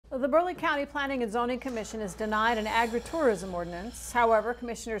The Burleigh County Planning and Zoning Commission has denied an agri-tourism ordinance. However,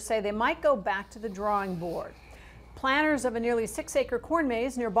 commissioners say they might go back to the drawing board. Planners of a nearly 6-acre corn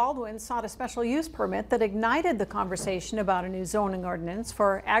maze near Baldwin sought a special use permit that ignited the conversation about a new zoning ordinance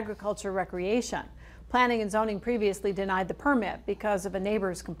for agriculture recreation. Planning and Zoning previously denied the permit because of a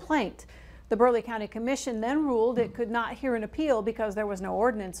neighbor's complaint. The Burleigh County Commission then ruled it could not hear an appeal because there was no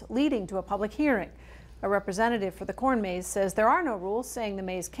ordinance leading to a public hearing. A representative for the corn maze says there are no rules saying the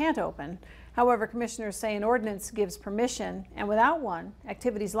maze can't open. However, commissioners say an ordinance gives permission, and without one,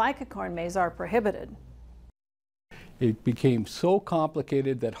 activities like a corn maze are prohibited. It became so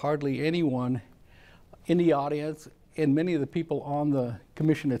complicated that hardly anyone in the audience and many of the people on the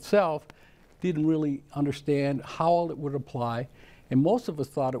commission itself didn't really understand how it would apply, and most of us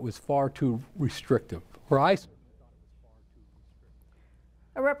thought it was far too restrictive.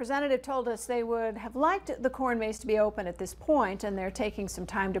 A representative told us they would have liked the corn maze to be open at this point, and they're taking some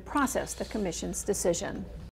time to process the commission's decision.